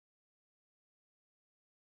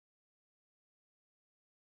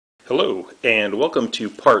Hello, and welcome to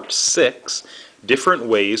Part 6, Different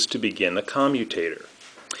Ways to Begin a Commutator.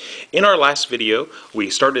 In our last video, we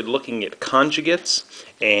started looking at conjugates,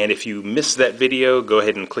 and if you missed that video, go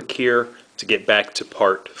ahead and click here to get back to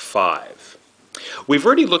Part 5. We've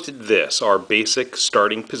already looked at this, our basic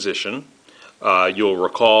starting position. You'll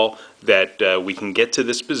recall that we can get to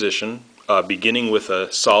this position beginning with a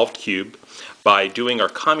solved cube by doing our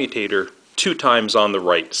commutator 2 times on the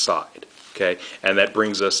right side. Okay, and that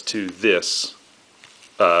brings us to this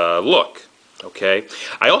look. Okay,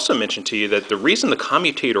 I also mentioned to you that the reason the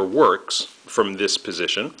commutator works from this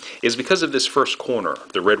position is because of this first corner,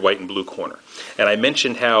 the red, white, and blue corner. And I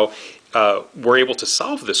mentioned how we're able to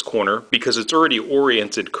solve this corner because it's already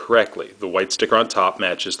oriented correctly. The white sticker on top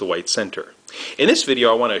matches the white center. In this video,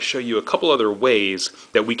 I want to show you a couple other ways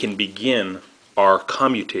that we can begin our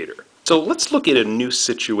commutator. So let's look at a new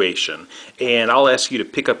situation, and I'll ask you to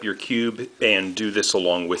pick up your cube and do this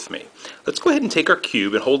along with me. Let's go ahead and take our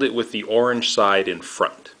cube and hold it with the orange side in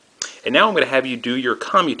front. And now I'm going to have you do your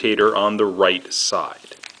commutator on the right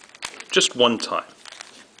side, just one time.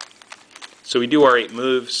 So we do our 8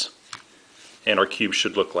 moves, and our cube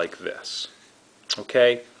should look like this.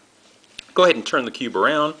 Okay? Go ahead and turn the cube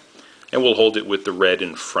around, and we'll hold it with the red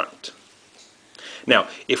in front. Now,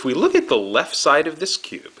 if we look at the left side of this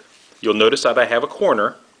cube, you'll notice that I have a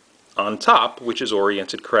corner on top which is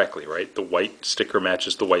oriented correctly, right? The white sticker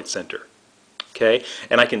matches the white center. Okay?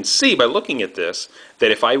 And I can see by looking at this that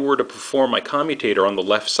if I were to perform my commutator on the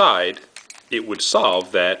left side, it would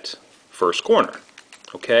solve that first corner.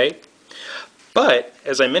 Okay? But,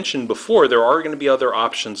 as I mentioned before, there are going to be other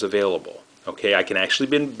options available. Okay? I can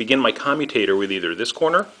actually begin my commutator with either this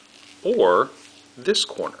corner or this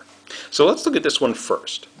corner. So let's look at this one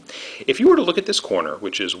first. If you were to look at this corner,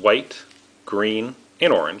 which is white, green,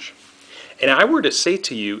 and orange, and I were to say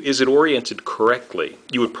to you, is it oriented correctly?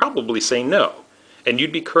 You would probably say no. And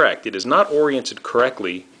you'd be correct. It is not oriented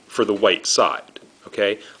correctly for the white side.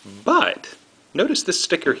 Okay? But notice this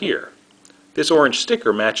sticker here. This orange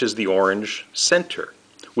sticker matches the orange center,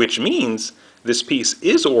 which means this piece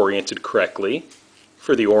is oriented correctly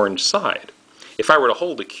for the orange side. If I were to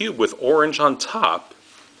hold a cube with orange on top,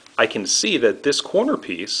 I can see that this corner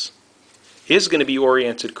piece is going to be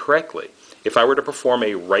oriented correctly. If I were to perform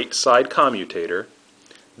a right side commutator,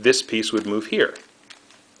 this piece would move here.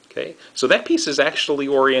 Okay? So that piece is actually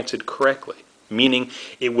oriented correctly, meaning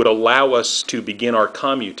it would allow us to begin our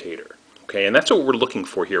commutator. Okay? And that's what we're looking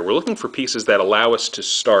for here. We're looking for pieces that allow us to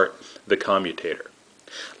start the commutator.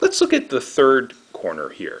 Let's look at the third corner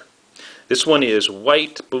here. This one is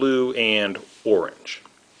white, blue, and orange.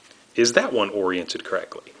 Is that one oriented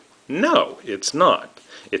correctly? No, it's not.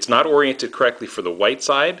 It's not oriented correctly for the white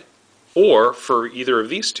side or for either of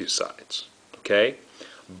these two sides. Okay?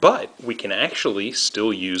 But we can actually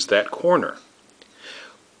still use that corner.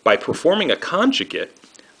 By performing a conjugate,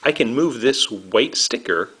 I can move this white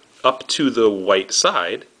sticker up to the white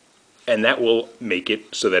side, and that will make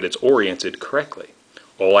it so that it's oriented correctly.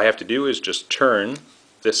 All I have to do is just turn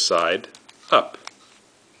this side up.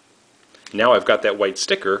 Now I've got that white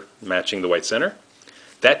sticker matching the white center.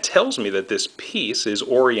 That tells me that this piece is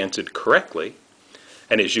oriented correctly.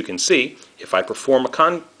 And as you can see, if I perform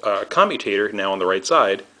a commutator now on the right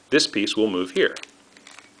side, this piece will move here,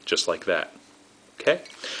 just like that. Okay?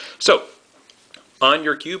 So, on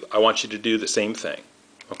your cube, I want you to do the same thing.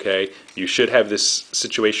 Okay? You should have this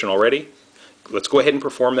situation already. Let's go ahead and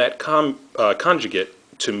perform that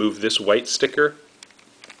conjugate to move this white sticker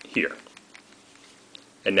here.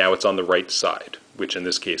 And now it's on the right side, which in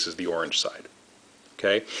this case is the orange side.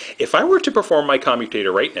 Okay? If I were to perform my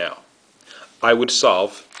commutator right now, I would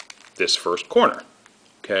solve this first corner.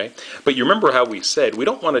 Okay? But you remember how we said we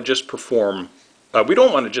don't want to just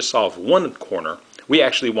solve one corner. We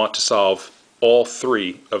actually want to solve all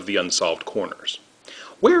 3 of the unsolved corners.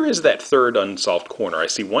 Where is that third unsolved corner? I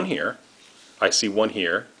see one here, I see one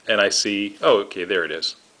here, and I see, oh, okay, there it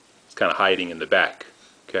is. It's kind of hiding in the back.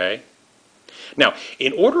 Okay? Now,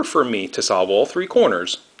 in order for me to solve all 3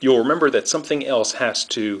 corners, you'll remember that something else has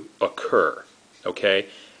to occur. Okay?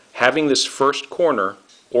 Having this first corner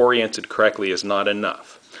oriented correctly is not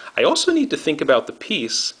enough. I also need to think about the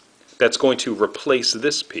piece that's going to replace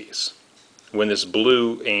this piece when this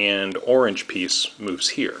blue and orange piece moves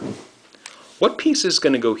here. What piece is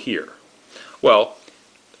going to go here? Well,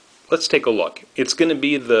 let's take a look. It's going to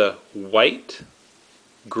be the white,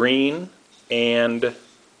 green, and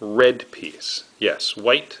red piece. Yes,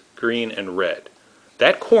 white, green, and red.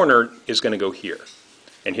 That corner is going to go here.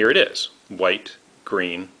 And here it is, white,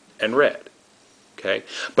 green, and red. Okay?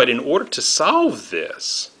 But in order to solve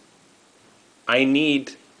this, I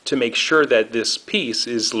need to make sure that this piece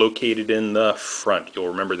is located in the front. You'll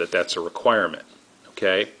remember that that's a requirement.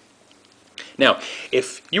 Okay? Now,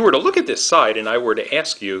 if you were to look at this side and I were to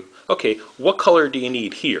ask you, okay, what color do you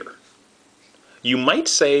need here? You might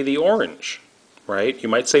say the orange, right? You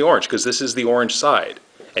might say orange because this is the orange side.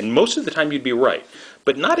 And most of the time you'd be right,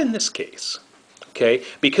 but not in this case. Okay?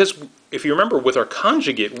 Because if you remember with our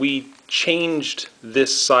conjugate, we changed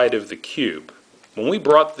this side of the cube. When we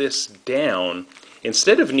brought this down,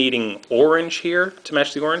 instead of needing orange here to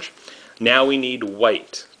match the orange, now we need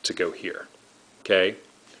white to go here. Okay?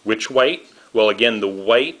 Which white? Well, again, the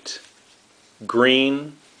white,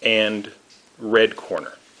 green, and red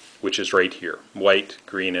corner, which is right here. White,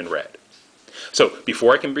 green, and red. So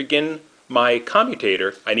before I can begin my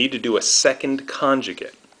commutator, I need to do a second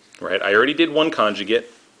conjugate. Right? I already did one conjugate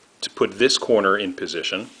to put this corner in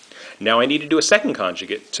position. Now I need to do a second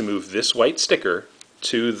conjugate to move this white sticker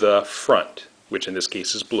to the front, which in this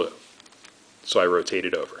case is blue. So I rotate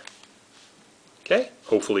it over. Okay?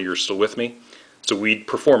 Hopefully you're still with me. So we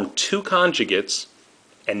performed two conjugates,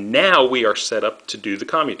 and now we are set up to do the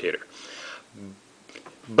commutator.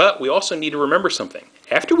 But we also need to remember something.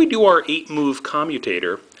 After we do our 8-move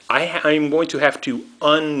commutator, I'm going to have to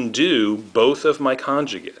undo both of my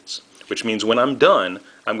conjugates, which means when I'm done,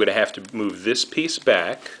 I'm going to have to move this piece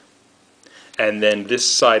back and then this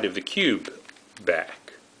side of the cube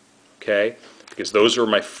back. Okay? Because those are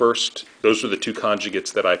the two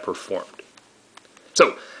conjugates that I performed.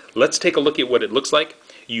 So let's take a look at what it looks like.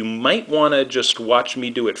 You might want to just watch me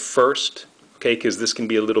do it first, okay, because this can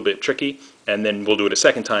be a little bit tricky, and then we'll do it a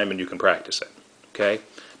second time and you can practice it. Okay?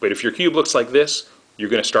 But if your cube looks like this, you're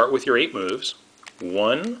going to start with your 8 moves.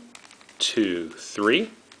 1, 2, 3.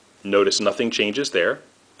 Notice nothing changes there.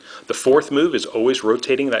 The 4th move is always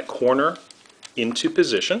rotating that corner into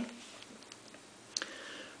position.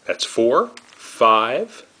 That's 4,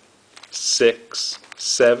 5, 6,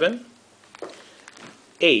 7,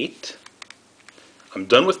 8. I'm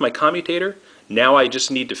done with my commutator. Now I just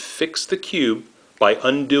need to fix the cube by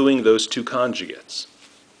undoing those two conjugates.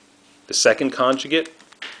 The second conjugate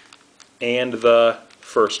and the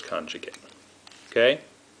first conjugate. Okay?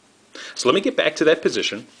 So let me get back to that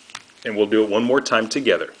position and we'll do it one more time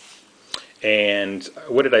together. And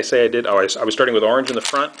what did I say I did? Oh, I was starting with orange in the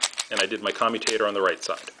front and I did my commutator on the right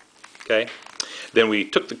side. Okay? Then we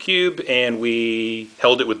took the cube and we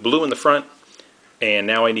held it with blue in the front, and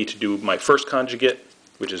now I need to do my first conjugate,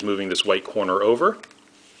 which is moving this white corner over.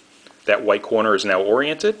 That white corner is now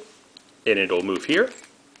oriented and it'll move here.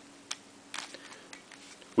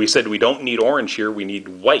 We said we don't need orange here, we need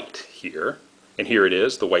white here. And here it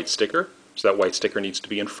is, the white sticker. So that white sticker needs to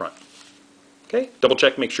be in front. Okay, double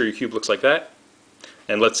check, make sure your cube looks like that.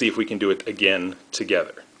 And let's see if we can do it again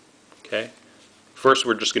together. Okay, first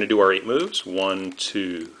we're just going to do our 8 moves. 1,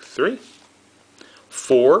 2, 3.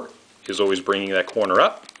 4 is always bringing that corner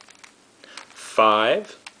up.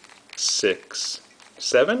 5, 6,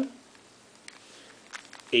 7,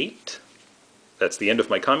 8. That's the end of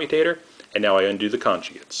my commutator. And now I undo the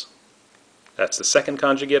conjugates. That's the second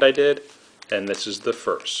conjugate I did, and this is the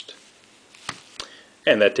first.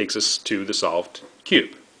 And that takes us to the solved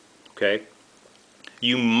cube. Okay?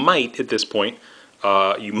 You might, at this point,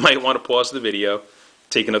 you might want to pause the video,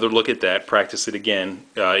 take another look at that, practice it again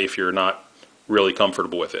if you're not really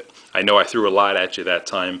comfortable with it. I know I threw a lot at you that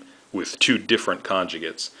time with 2 different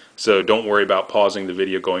conjugates, so don't worry about pausing the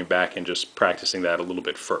video, going back and just practicing that a little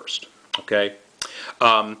bit first. Okay?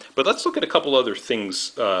 But let's look at a couple other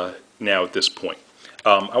things now at this point.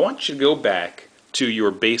 I want you to go back to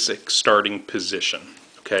your basic starting position.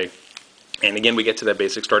 Okay? And again, we get to that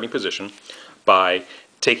basic starting position by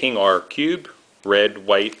taking our cube, red,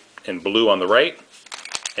 white, and blue on the right,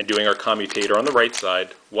 and doing our commutator on the right side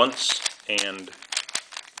once and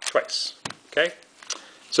twice. Okay?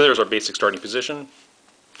 So there's our basic starting position.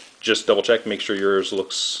 Just double check, make sure yours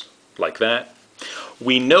looks like that.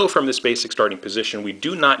 We know from this basic starting position we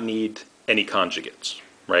do not need any conjugates,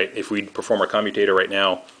 right? If we perform our commutator right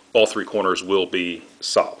now, all 3 corners will be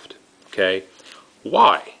solved. Okay?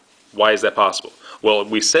 Why? Why is that possible? Well,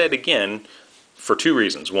 we said again for 2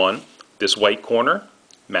 reasons. 1, this white corner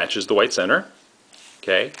matches the white center,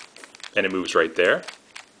 okay? And it moves right there.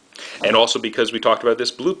 And also because we talked about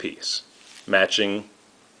this blue piece matching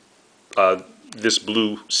this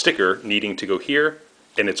blue sticker needing to go here,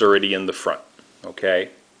 and it's already in the front. Okay?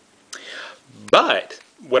 But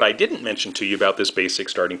what I didn't mention to you about this basic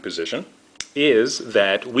starting position is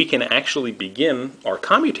that we can actually begin our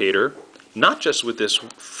commutator not just with this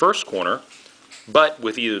first corner, but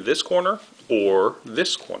with either this corner or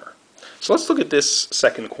this corner. So let's look at this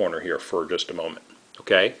second corner here for just a moment.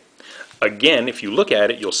 Okay? Again, if you look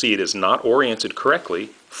at it, you'll see it is not oriented correctly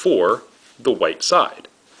for the white side.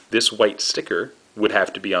 This white sticker would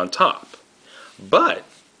have to be on top. But,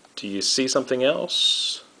 do you see something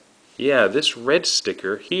else? Yeah, this red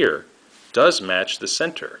sticker here does match the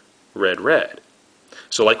center, red, red.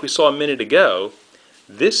 So like we saw a minute ago,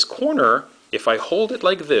 this corner, if I hold it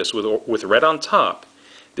like this with red on top,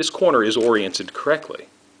 this corner is oriented correctly.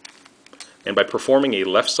 And by performing a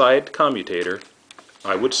left side commutator,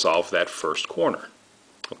 I would solve that first corner.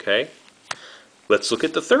 Okay? Let's look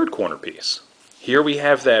at the third corner piece. Here we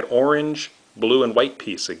have that orange, blue, and white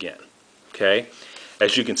piece again. Okay?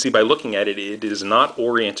 As you can see by looking at it, it is not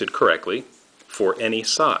oriented correctly for any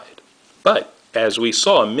side. But, as we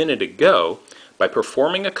saw a minute ago, by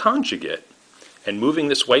performing a conjugate and moving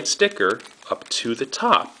this white sticker up to the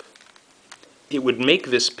top, it would make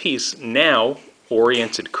this piece now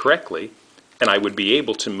oriented correctly, and I would be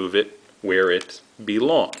able to move it where it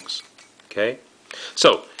belongs. Okay?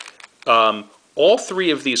 So, all three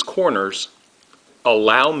of these corners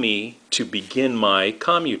allow me to begin my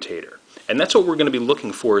commutator. And that's what we're going to be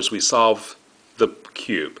looking for as we solve the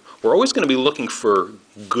cube. We're always going to be looking for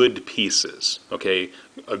good pieces. Okay?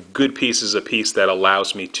 A good piece is a piece that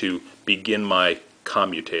allows me to begin my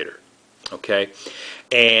commutator. Okay?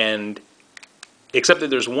 And except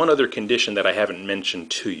that there's one other condition that I haven't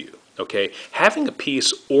mentioned to you. Okay? Having a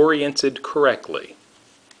piece oriented correctly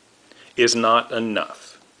is not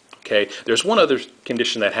enough. Okay? There's one other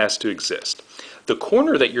condition that has to exist. The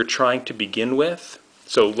corner that you're trying to begin with,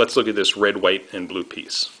 so let's look at this red, white, and blue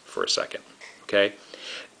piece for a second. Okay?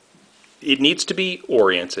 It needs to be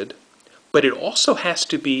oriented, but it also has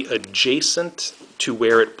to be adjacent to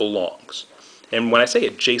where it belongs. And when I say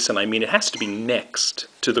adjacent, I mean it has to be next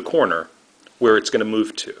to the corner where it's going to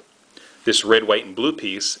move to. This red, white, and blue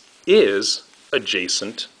piece is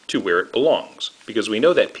adjacent to where it belongs, because we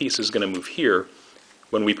know that piece is going to move here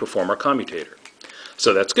when we perform our commutator.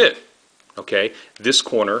 So that's good. Okay? This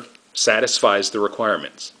corner satisfies the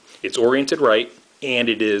requirements. It's oriented right, and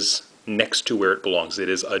it is next to where it belongs. It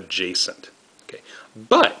is adjacent. Okay?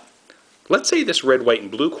 But let's say this red, white,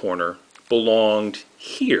 and blue corner belonged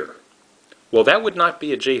here. Well, that would not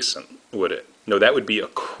be adjacent, would it? No, that would be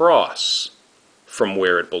across from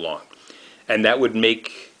where it belonged. And that would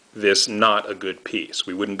make this not a good piece.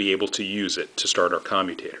 We wouldn't be able to use it to start our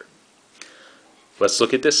commutator. Let's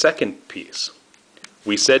look at this second piece.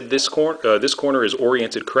 We said this corner is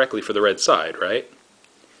oriented correctly for the red side, right?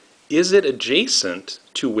 Is it adjacent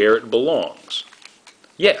to where it belongs?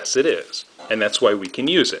 Yes, it is. And that's why we can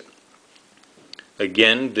use it.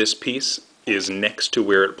 Again, this piece is next to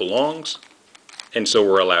where it belongs, and so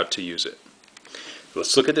we're allowed to use it.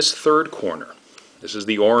 Let's look at this third corner. This is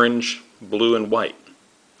the orange, blue, and white.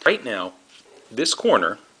 Right now, this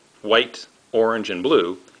corner, white, orange, and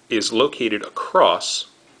blue, is located across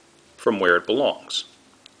from where it belongs.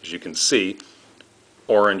 As you can see,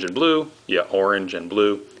 orange and blue, orange and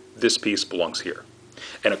blue, this piece belongs here.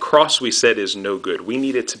 And across, we said, is no good. We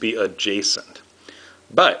need it to be adjacent.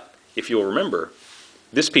 But, if you'll remember,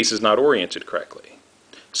 this piece is not oriented correctly.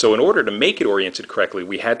 So in order to make it oriented correctly,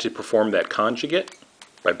 we had to perform that conjugate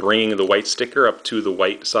by bringing the white sticker up to the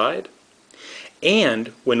white side. And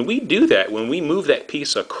when we do that, when we move that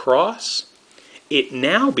piece across, it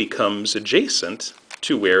now becomes adjacent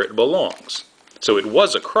to where it belongs. So it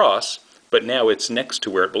was across, but now it's next to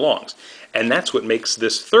where it belongs. And that's what makes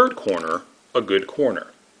this third corner a good corner.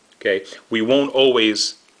 Okay? We won't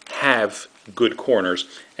always have good corners,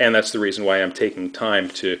 and that's the reason why I'm taking time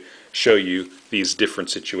to show you these different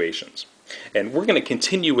situations. And we're going to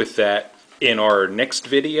continue with that in our next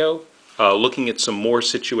video, looking at some more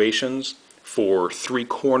situations for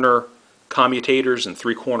three-corner commutators and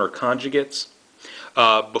three-corner conjugates.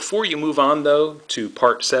 Before you move on, though, to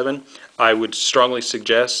part 7, I would strongly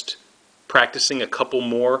suggest practicing a couple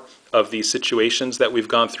more of these situations that we've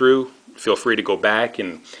gone through. Feel free to go back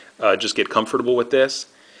and just get comfortable with this.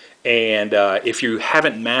 And if you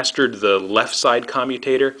haven't mastered the left side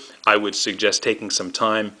commutator, I would suggest taking some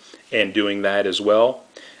time and doing that as well.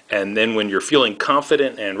 And then when you're feeling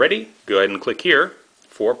confident and ready, go ahead and click here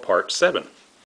for part 7.